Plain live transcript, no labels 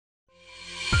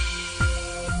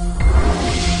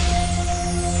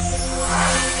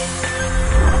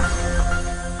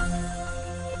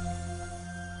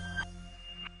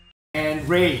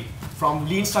from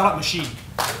Lean Startup Machine.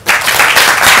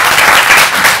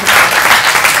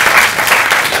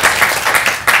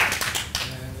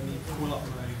 Pull up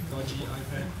my dodgy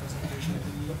iPad presentation.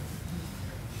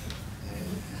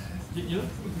 You look?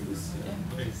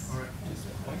 Okay, alright.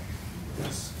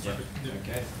 Yeah.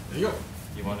 Okay. There you go.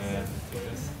 You want to do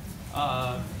this?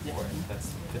 Yeah. Or let's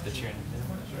put the chair in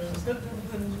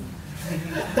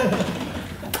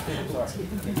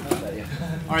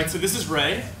Alright, so this is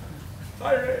Ray.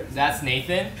 Hi, Ray. That's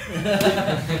Nathan.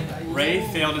 Ray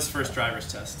failed his first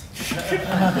driver's test.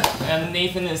 And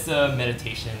Nathan is the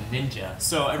meditation ninja.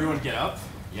 So everyone get up.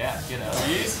 Yeah, get up.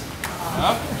 Please.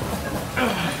 Up.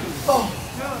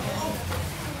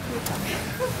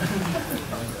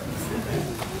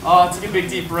 Oh, take a big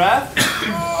deep breath.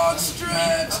 Oh,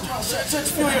 stretch.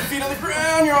 Stretch. Feel your feet on the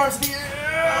ground, your arms in the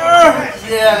air.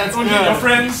 Yeah, that's Don't good. need your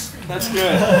friends. That's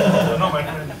good. Not my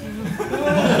friend.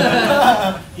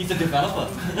 He's a developer.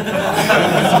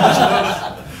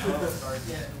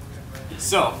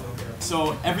 So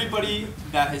everybody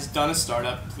that has done a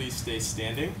startup, please stay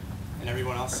standing, and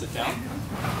everyone else sit down.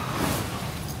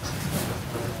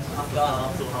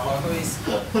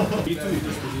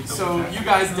 So you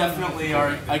guys definitely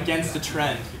are against the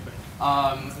trend,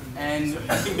 and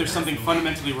I think there's something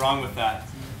fundamentally wrong with that.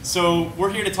 So we're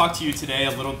here to talk to you today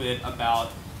a little bit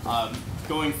about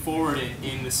going forward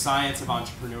in the science of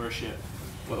entrepreneurship.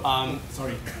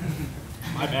 Sorry.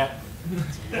 My bad.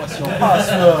 What's your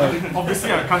password?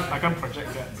 Obviously, I can't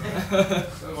project that.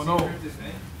 Oh no.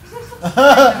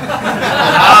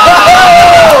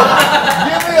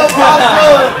 Give me your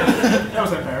password! That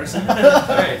was embarrassing.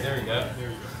 Alright, there we go.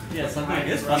 Yeah, something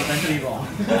is fundamentally wrong.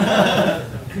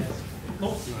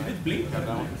 No, did it blink?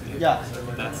 Yeah.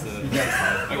 That's the...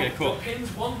 Okay, cool. Pins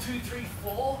 1, 2, 3,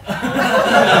 4.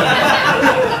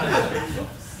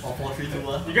 Or 4, 3, 2,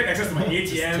 1. You get access to my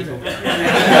ATM.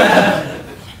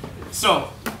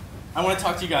 So, I want to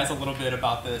talk to you guys a little bit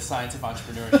about the science of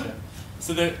entrepreneurship.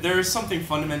 So there is something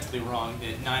fundamentally wrong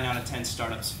that 9 out of 10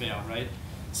 startups fail, right?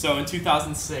 So in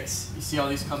 2006, you see all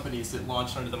these companies that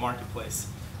launched onto the marketplace.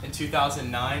 In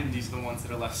 2009, these are the ones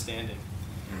that are left standing.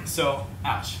 So,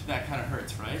 ouch, that kind of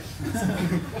hurts, right?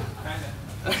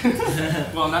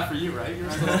 Well, not for you, right?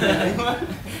 You're still standing.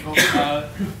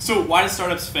 So why do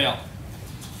startups fail?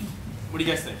 What do you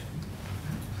guys think?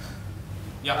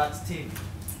 Yeah. That's team.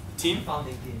 Team?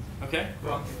 Founding team. Okay.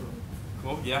 Wrong people.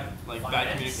 Cool. Yeah. Like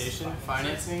bad communication,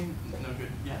 financing. No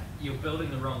good. Yeah. You're building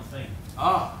the wrong thing.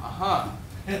 I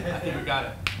think we got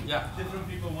it. Yeah. Different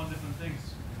people want different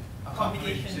things.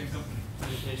 Communication. Same company.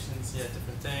 Communications. Yeah.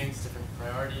 Different things. Different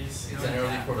priorities. It's an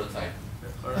early prototype.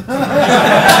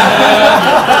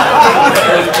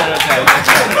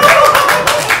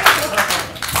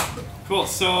 Cool.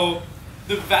 So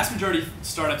the vast majority of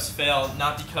startups fail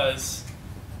not because.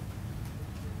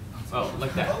 Oh,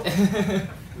 like that.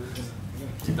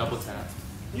 Double tap.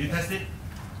 You test it?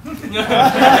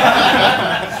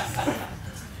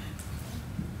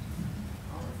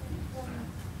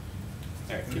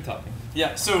 Alright, keep talking.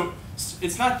 Yeah, so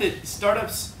it's not that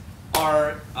startups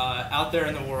are out there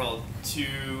in the world to,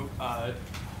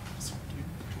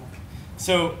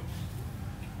 so,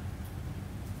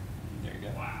 there you go.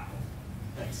 Wow.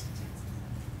 Thanks.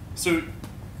 So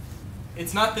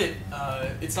it's not that,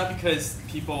 it's not because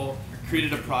people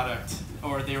created a product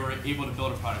or they were able to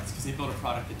build a product, it's because they built a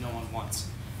product that no one wants.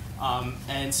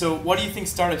 And so what do you think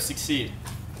startups succeed?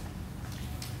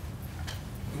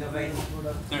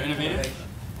 Innovative. They're innovative?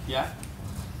 Yeah?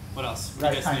 What else? What do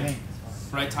Right you guys think? timing.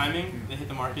 Right timing? They hit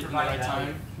the market in the Provide right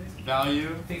value. time?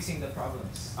 Value? Fixing the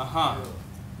problems.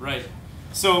 Right.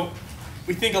 So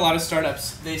we think a lot of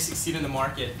startups, they succeed in the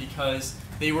market because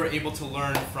they were able to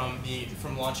learn from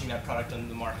launching that product on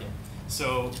the market.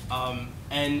 So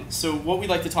so what we'd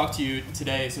like to talk to you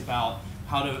today is about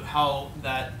how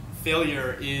that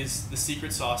failure is the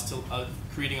secret sauce to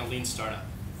creating a lean startup.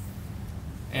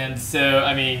 And so,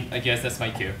 I mean, I guess that's my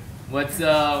cue. What's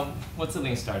a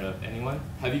lean startup? Anyone?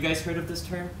 Have you guys heard of this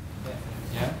term?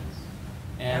 Yeah?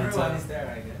 And, Everyone is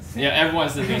there, I guess. Yeah,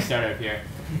 everyone's a lean startup here.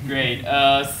 Great.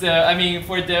 So, I mean,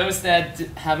 for those that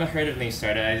haven't heard of lean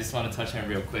startup, I just want to touch on it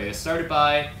real quick. It's started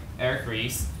by Eric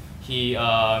Ries. He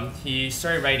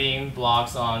started writing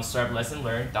blogs on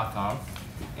startuplessonlearn.com.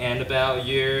 And about a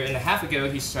year and a half ago,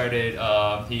 he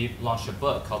launched a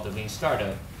book called The Lean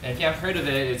Startup. And if you haven't heard of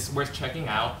it, it's worth checking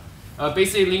out.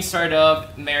 Basically, Lean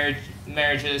Startup marries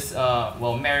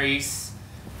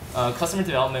customer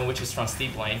development, which is from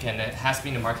Steve Blank, and it has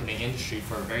been in the marketing industry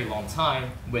for a very long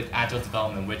time, with agile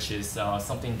development, which is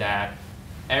something that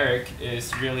Eric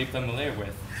is really familiar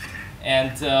with.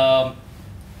 And It's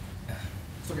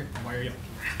okay. Why are you?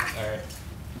 all right.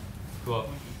 Cool.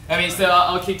 I mean, so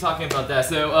I'll keep talking about that.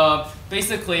 So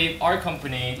basically, our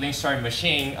company, Lean Startup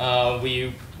Machine,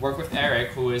 we work with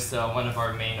Eric, who is one of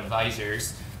our main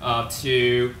advisors,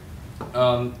 to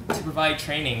provide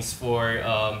trainings for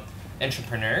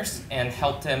entrepreneurs and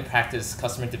help them practice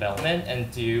customer development and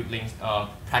do Lean,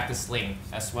 practice Lean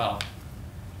as well.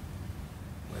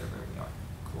 Wherever we are.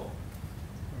 Cool.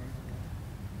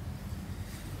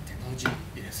 Technology,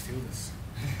 it has failed us.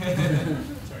 Sorry,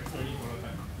 so you one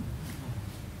time.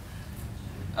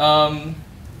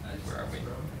 Where are we? Right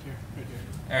here.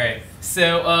 All right.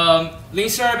 So Lean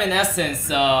Startup, in essence,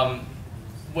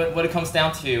 what it comes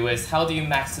down to is how do you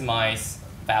maximize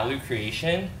value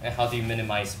creation and how do you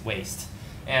minimize waste?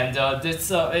 And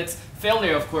it's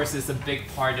failure, of course, is a big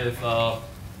part of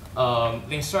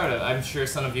Lean Startup. I'm sure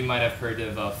some of you might have heard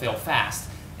of fail fast.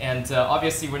 And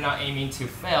obviously, we're not aiming to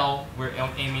fail. We're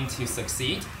aiming to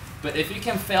succeed. But if you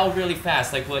can fail really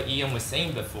fast, like what Ian was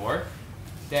saying before,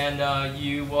 then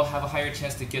you will have a higher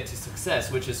chance to get to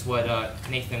success, which is what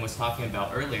Nathan was talking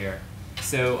about earlier.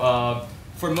 So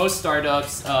for most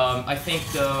startups, I think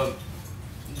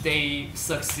the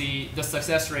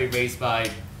success rate raised by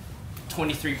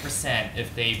 23%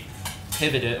 if they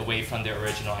pivoted away from their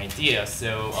original idea.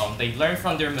 So they learn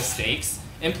from their mistakes,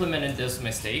 implemented those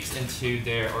mistakes into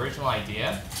their original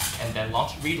idea, and then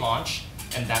relaunch,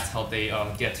 and that's how they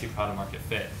get to product market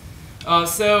fit.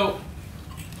 So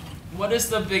what is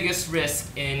the biggest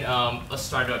risk in a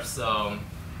startup's,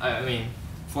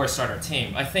 for a startup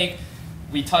team? I think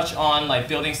we touch on like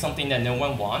building something that no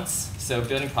one wants, so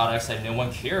building products that no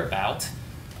one care about.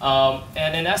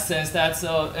 And in essence, that's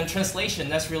in translation,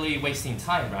 that's really wasting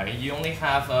time, right? You only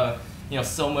have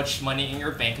so much money in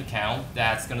your bank account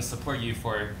that's going to support you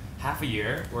for half a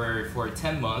year or for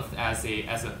 10 months as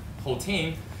a whole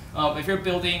team. If you're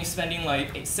spending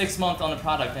like 6 months on a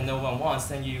product and no one wants,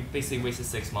 then you basically wasted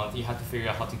 6 months. You have to figure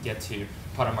out how to get to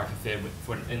product market fit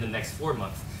in the next 4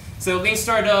 months. So Lean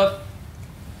Startup,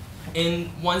 in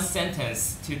one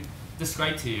sentence to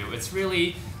describe to you, it's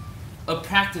really a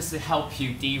practice to help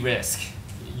you de-risk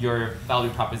your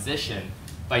value proposition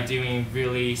by doing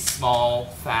really small,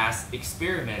 fast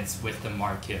experiments with the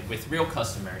market, with real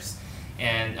customers.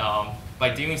 And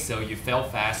by doing so, you fail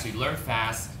fast, you learn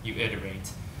fast, you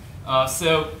iterate.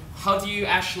 So how do you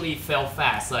actually fail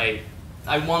fast? Like,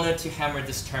 I wanted to hammer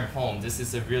this term home. This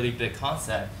is a really big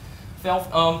concept.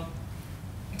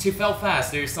 To fail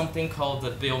fast, there's something called the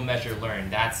build, measure,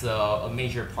 learn. That's a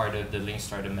major part of the Lean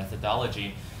Startup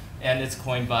methodology. And it's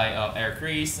coined by Eric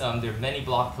Ries. There are many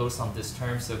blog posts on this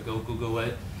term, so go Google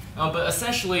it. But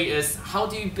essentially, is how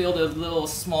do you build a little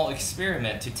small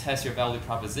experiment to test your value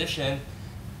proposition?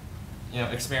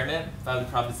 Value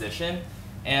proposition.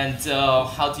 And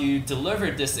how do you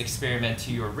deliver this experiment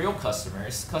to your real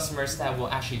customers that will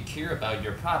actually care about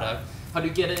your product? How do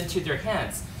you get it into their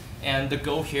hands? And the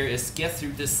goal here is get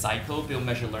through this cycle, build,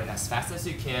 measure, learn as fast as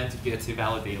you can to get to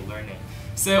validated learning.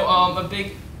 So a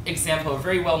big example, a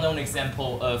very well-known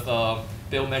example of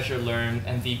build, measure, learn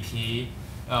MVP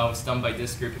was done by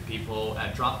this group of people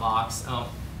at Dropbox.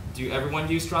 Do everyone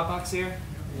use Dropbox here?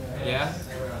 Yeah?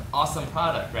 Awesome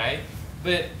product, right?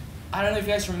 But I don't know if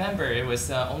you guys remember, it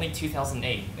was only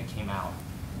 2008 it came out.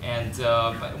 And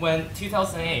but when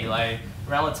 2008, like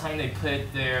around the time they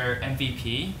put their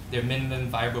MVP, their minimum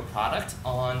viable product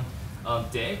on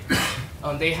Dig,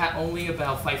 they had only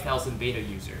about 5,000 beta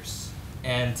users.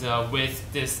 And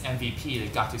with this MVP, they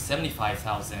got to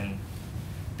 75,000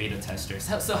 beta testers.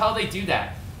 So how they do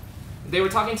that? They were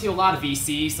talking to a lot of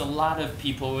VCs, a lot of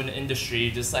people in the industry,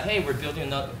 just like, hey, we're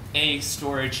building a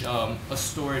storage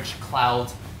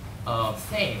cloud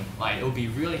thing. Like, it will be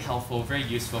really helpful, very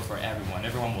useful for everyone.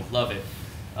 Everyone will love it.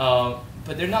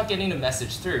 But they're not getting the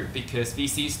message through because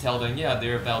VCs tell them, yeah,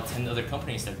 there are about 10 other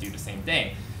companies that do the same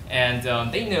thing. And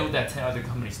they know that 10 other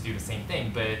companies do the same thing,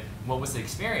 but what was the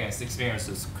experience? The experience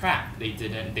was crap. They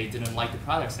didn't like the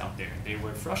products out there. They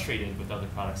were frustrated with other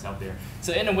products out there.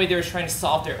 So in a way, they were trying to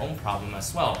solve their own problem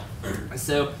as well.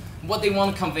 So what they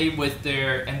want to convey with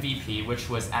their MVP, which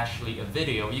was actually a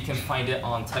video, you can find it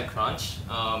on TechCrunch.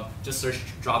 Just search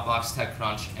Dropbox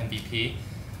TechCrunch MVP.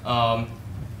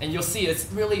 And you'll see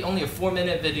it's really only a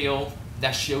 4-minute video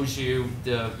that shows you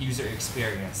the user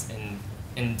experience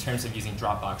in terms of using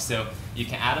Dropbox. So you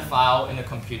can add a file in a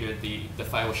computer, the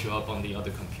file will show up on the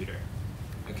other computer.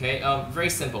 Okay, very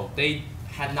simple. They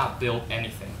had not built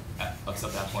anything up to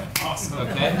that point. Awesome.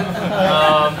 Okay.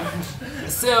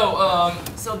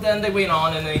 So then they went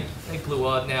on and they blew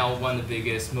up. Now one of the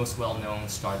biggest, most well-known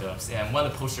startups, and one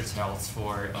of the poster childs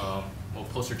for,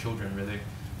 poster children really,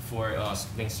 for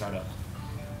Lean Startup.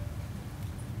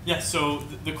 Yeah, so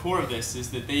the core of this is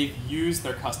that they've used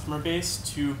their customer base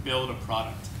to build a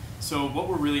product. So what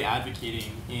we're really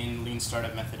advocating in lean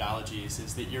startup methodologies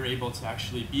is that you're able to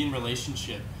actually be in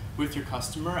relationship with your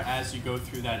customer as you go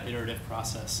through that iterative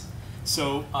process.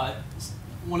 So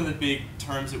one of the big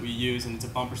terms that we use, and it's a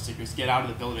bumper sticker, is get out of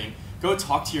the building. Go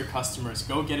talk to your customers,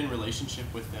 go get in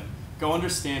relationship with them, go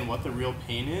understand what the real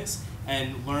pain is,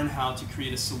 and learn how to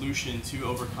create a solution to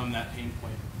overcome that pain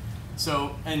point.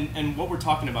 So, and what we're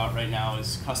talking about right now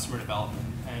is customer development,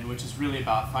 and which is really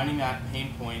about finding that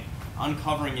pain point,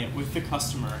 uncovering it with the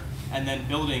customer, and then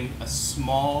building a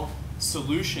small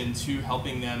solution to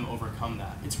helping them overcome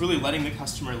that. It's really letting the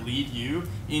customer lead you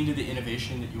into the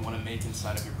innovation that you want to make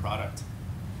inside of your product.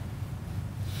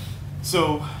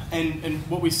 So, and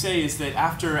what we say is that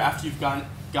after you've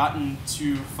gotten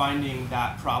to finding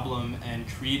that problem and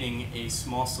creating a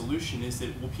small solution, is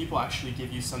that will people actually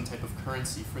give you some type of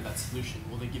currency for that solution?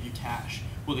 Will they give you cash?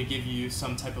 Will they give you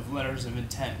some type of letters of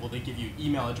intent? Will they give you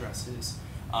email addresses?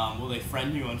 Will they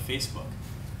friend you on Facebook?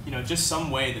 You know, just some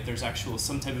way that there's actual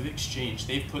some type of exchange.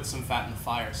 They've put some fat in the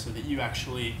fire so that you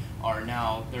actually are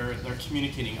now, they're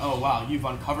communicating, oh wow, you've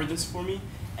uncovered this for me,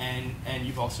 and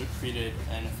you've also created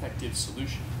an effective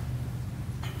solution.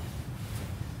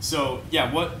 So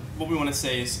yeah, what we want to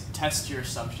say is test your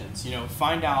assumptions. You know,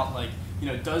 find out, like, you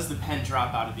know, does the pen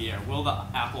drop out of the air? Will the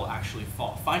apple actually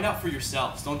fall? Find out for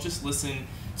yourselves. Don't just listen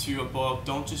to a book.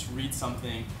 Don't just read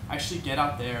something. Actually get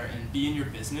out there and be in your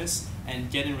business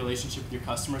and get in relationship with your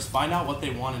customers. Find out what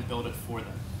they want and build it for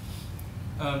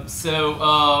them.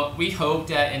 So we hope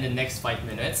that in the next 5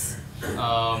 minutes,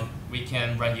 we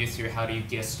can run you through how do you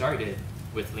get started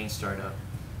with Lean Startup.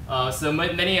 So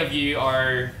many of you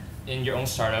are in your own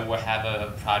startup or have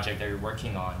a project that you're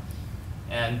working on.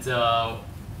 And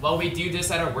while we do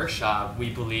this at our workshop, we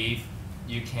believe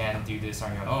you can do this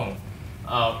on your own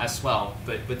as well,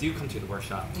 but do come to the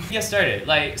workshop. Get started.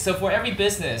 Like, so for every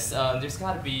business, there's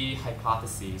got to be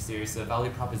hypotheses. There's a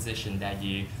value proposition that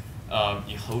you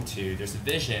hold to. There's a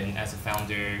vision as a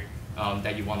founder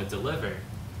that you want to deliver.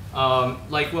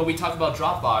 Like when we talk about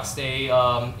Dropbox, they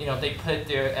they put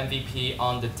their MVP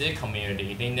on the Dig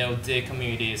community. They know Dig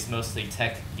community is mostly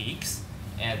tech geeks,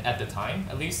 and at the time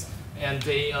at least, and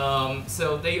they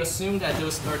so they assume that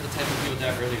those are the type of people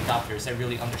that are early adopters that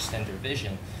really understand their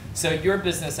vision. So your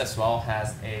business as well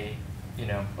has a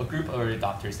group of early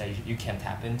adopters that you can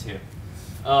tap into.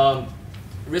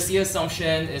 Risky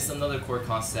assumption is another core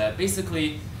concept.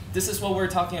 Basically, this is what we're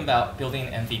talking about: building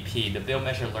an MVP, the build,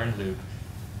 measure, learn loop.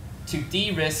 To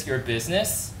de-risk your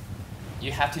business,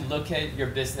 you have to look at your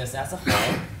business as a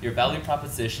whole, your value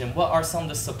proposition, what are some of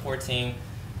the supporting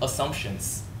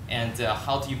assumptions, and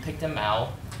how do you pick them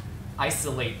out,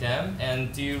 isolate them,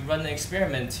 and do you run an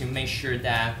experiment to make sure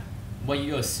that what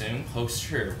you assume holds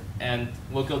true, and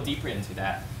we'll go deeper into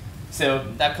that. So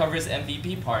that covers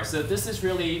MVP part. So this is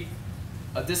really,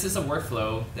 this is a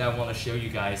workflow that I want to show you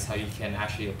guys how you can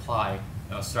actually apply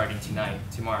starting tonight,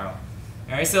 tomorrow.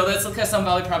 All right, so let's look at some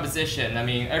value proposition. I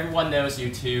mean, everyone knows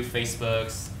YouTube,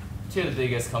 Facebook's two of the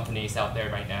biggest companies out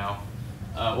there right now.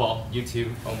 Well,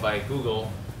 YouTube owned by Google.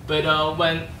 But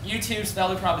when YouTube's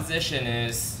value proposition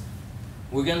is,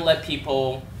 we're gonna let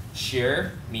people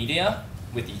share media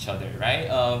with each other,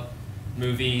 right?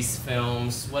 Movies,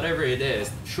 films, whatever it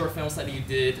is, short films that you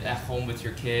did at home with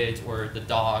your kids or the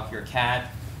dog, your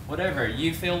cat, whatever.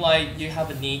 You feel like you have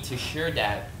a need to share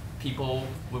that. People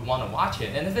would want to watch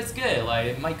it, and if it's good, like,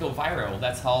 it might go viral.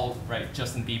 That's how, right,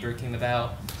 Justin Bieber came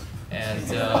about, and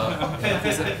I'm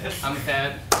a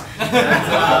fan.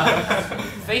 And,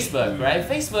 Facebook, right?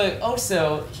 Facebook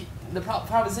also, the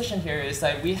proposition here is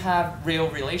that we have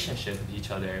real relationship with each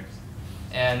other,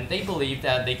 and they believe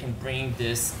that they can bring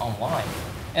this online.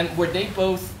 And were they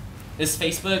both, is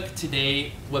Facebook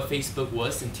today what Facebook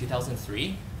was in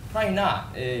 2003? Probably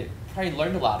not. It probably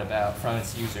learned a lot from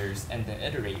its users and then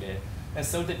iterated, and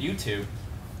so did YouTube.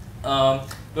 But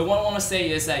what I want to say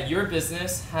is that your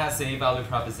business has a value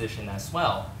proposition as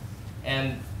well.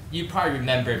 And you probably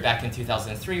remember back in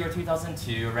 2003 or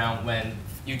 2002, around when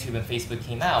YouTube and Facebook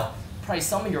came out, probably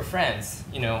some of your friends,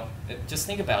 just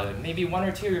think about it, maybe one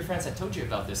or two of your friends had told you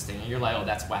about this thing, and you're like, oh,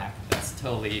 that's whack, that's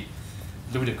totally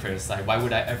ludicrous, like, why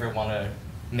would I ever want to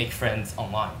make friends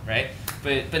online, right?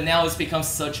 But now it's become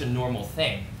such a normal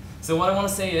thing. So what I want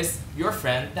to say is, your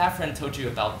friend, that friend told you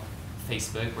about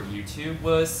Facebook or YouTube,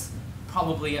 was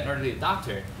probably an early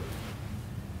adopter.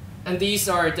 And these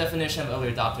are a definition of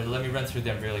early adopter. Let me run through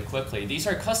them really quickly. These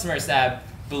are customers that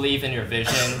believe in your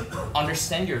vision,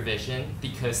 understand your vision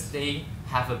because they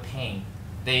have a pain.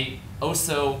 They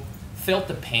also felt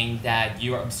the pain that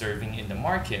you are observing in the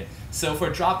market. So for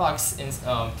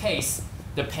Dropbox case,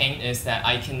 The pain is that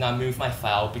I cannot move my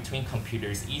file between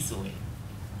computers easily.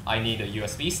 I need a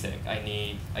USB stick.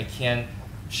 I can't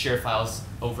share files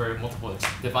over multiple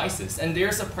devices. And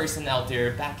there's a person out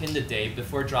there back in the day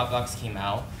before Dropbox came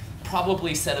out,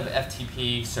 probably set up an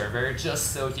FTP server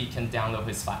just so he can download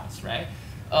his files, right?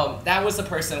 That was a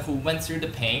person who went through the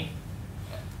pain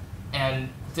and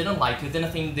didn't like it,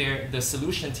 didn't think the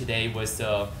solution today was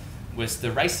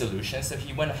the right solution, so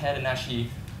he went ahead and actually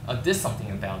did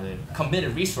something about it,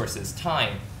 committed resources,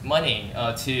 time, money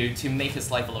to make his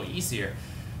life a little easier.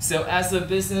 So as a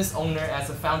business owner, as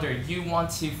a founder, you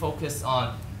want to focus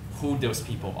on who those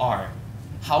people are.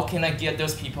 How can I get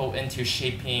those people into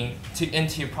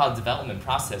into product development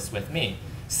process with me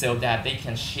so that they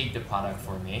can shape the product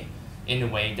for me in a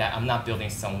way that I'm not building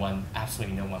someone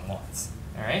absolutely no one wants,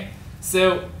 all right?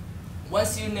 So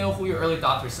once you know who your early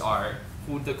adopters are,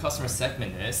 who the customer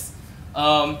segment is,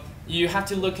 you have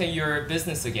to look at your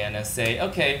business again and say,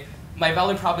 okay, my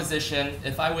value proposition,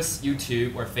 if I was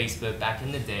YouTube or Facebook back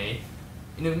in the day,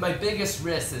 my biggest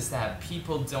risk is that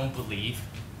people don't believe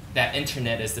that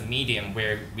internet is the medium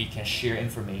where we can share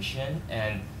information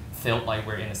and feel like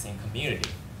we're in the same community.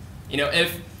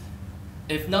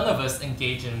 If none of us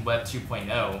engage in Web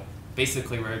 2.0,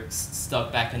 basically we're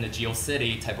stuck back in the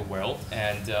GeoCity type of world,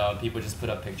 and people just put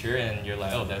up a picture and you're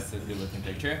like, oh, that's a good looking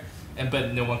picture,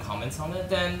 but no one comments on it,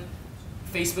 then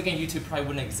Facebook and YouTube probably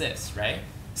wouldn't exist, right?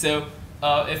 So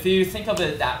if you think of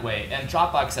it that way, and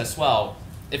Dropbox as well,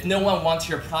 if no one wants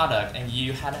your product and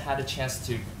you hadn't had a chance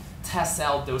to test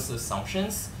out those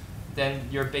assumptions, then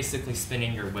you're basically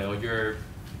spinning your wheel. You're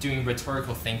doing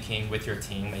rhetorical thinking with your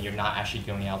team, and you're not actually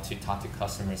going out to talk to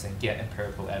customers and get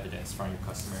empirical evidence from your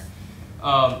customer.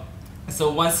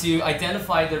 So once you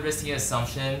identify the risky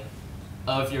assumption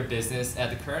of your business at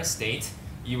the current state,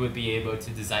 you would be able to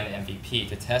design an MVP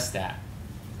to test that,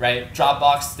 right?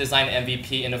 Dropbox designed an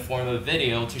MVP in the form of a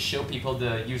video to show people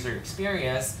the user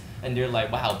experience, and they're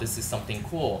like, wow, this is something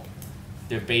cool.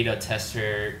 Their beta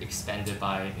tester expanded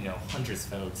by hundreds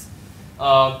of folds.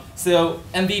 So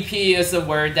MVP is a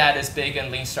word that is big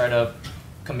in lean startup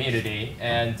community,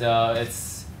 and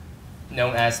it's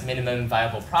known as minimum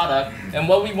viable product. And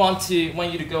what we want you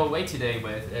to go away today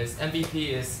with is MVP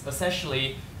is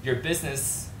essentially your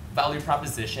business value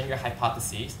proposition, your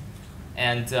hypotheses,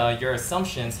 and your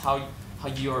assumptions, how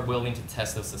you are willing to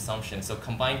test those assumptions. So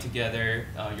combined together,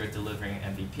 you're delivering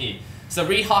MVP. So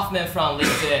Reid Hoffman from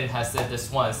LinkedIn has said this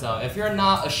once. So if you're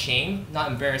not ashamed, not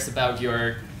embarrassed about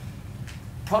your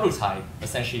prototype,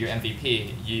 essentially your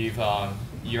MVP,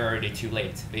 you're already too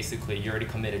late. Basically, you already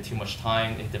committed too much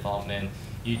time in development.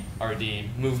 You already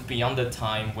moved beyond the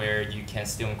time where you can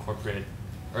still incorporate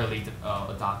early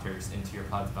adopters into your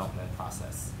product development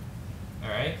process. All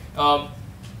right.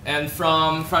 And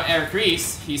from Eric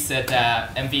Ries, he said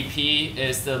that MVP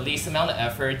is the least amount of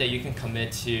effort that you can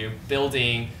commit to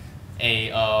building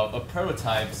a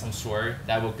prototype of some sort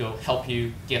that will help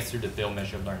you get through the build,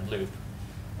 measure, learn loop.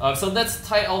 So let's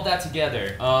tie all that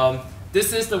together.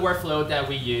 This is the workflow that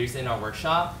we use in our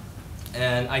workshop,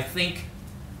 and I think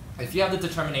if you have the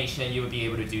determination, you would be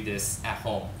able to do this at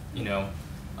home.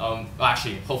 Well,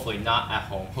 actually, hopefully not at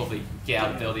home. Hopefully get out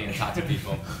of the building and talk to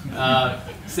people.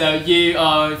 So you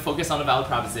focus on the value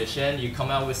proposition. You come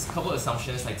out with a couple of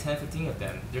assumptions, like 10, 15 of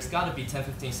them. There's got to be 10,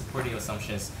 15 supporting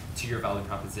assumptions to your value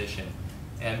proposition.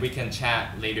 And we can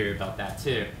chat later about that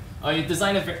too. You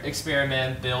design an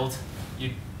experiment, build.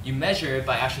 You measure it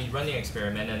by actually running an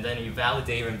experiment, and then you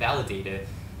validate or invalidate it.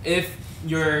 If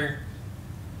your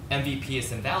MVP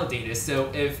is invalidated,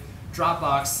 so if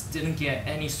Dropbox didn't get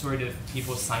any sort of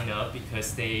people sign up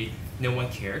because no one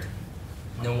cared,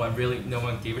 no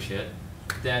one gave a shit,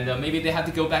 then maybe they have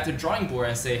to go back to the drawing board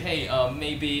and say, hey,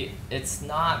 maybe it's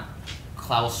not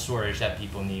cloud storage that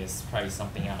people need, it's probably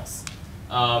something else.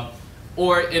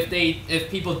 Or if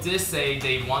people did say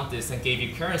they want this and gave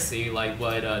you currency, like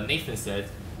what Nathan said,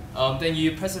 then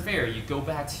you persevere. You go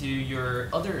back to your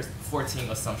other 14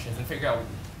 assumptions and figure out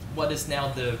what is now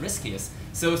the riskiest.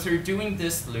 So through doing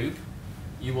this loop,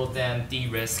 you will then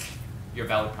de-risk your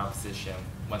value proposition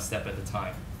one step at a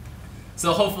time.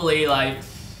 So hopefully, like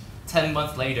 10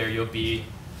 months later, you'll be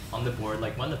on the board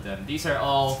like one of them. These are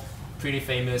all pretty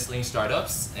famous lean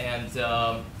startups, and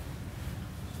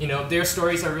their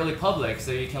stories are really public,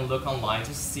 so you can look online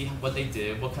just to see what they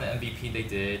did, what kind of MVP they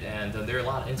did, and there are a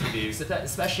lot of interviews,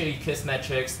 especially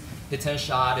Kissmetrics. Hiten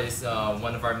Shah is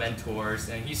one of our mentors,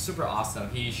 and he's super awesome.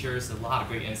 He shares a lot of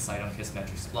great insight on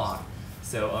Kissmetrics' blog.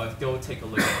 So go take a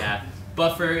look at that.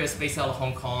 Buffer is based out of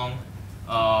Hong Kong.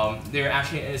 They're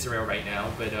actually in Israel right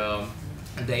now, but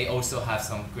they also have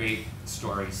some great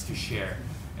stories to share.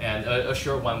 And a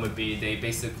short one would be they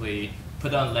basically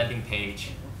put on a landing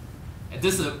page. And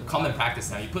this is a common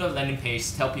practice now. You put on a landing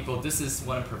page, tell people this is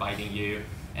what I'm providing you,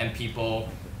 and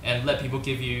let people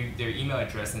give you their email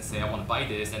address and say, I want to buy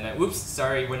this, and then, oops,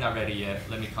 sorry, we're not ready yet.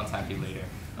 Let me contact you later.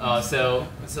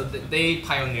 They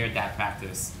pioneered that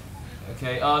practice.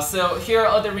 Okay, so here are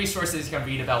other resources you can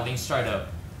read about Lean Startup.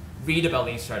 Read about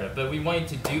Lean Startup, but we want you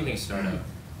to do Lean Startup.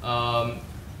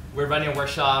 We're running a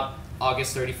workshop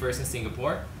August 31st in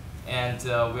Singapore, and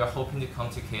we are hoping to come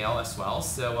to KL as well.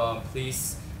 So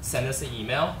please send us an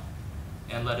email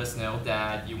and let us know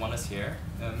that you want us here.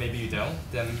 Maybe you don't,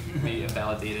 then we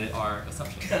invalidated our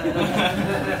assumption.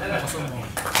 Awesome.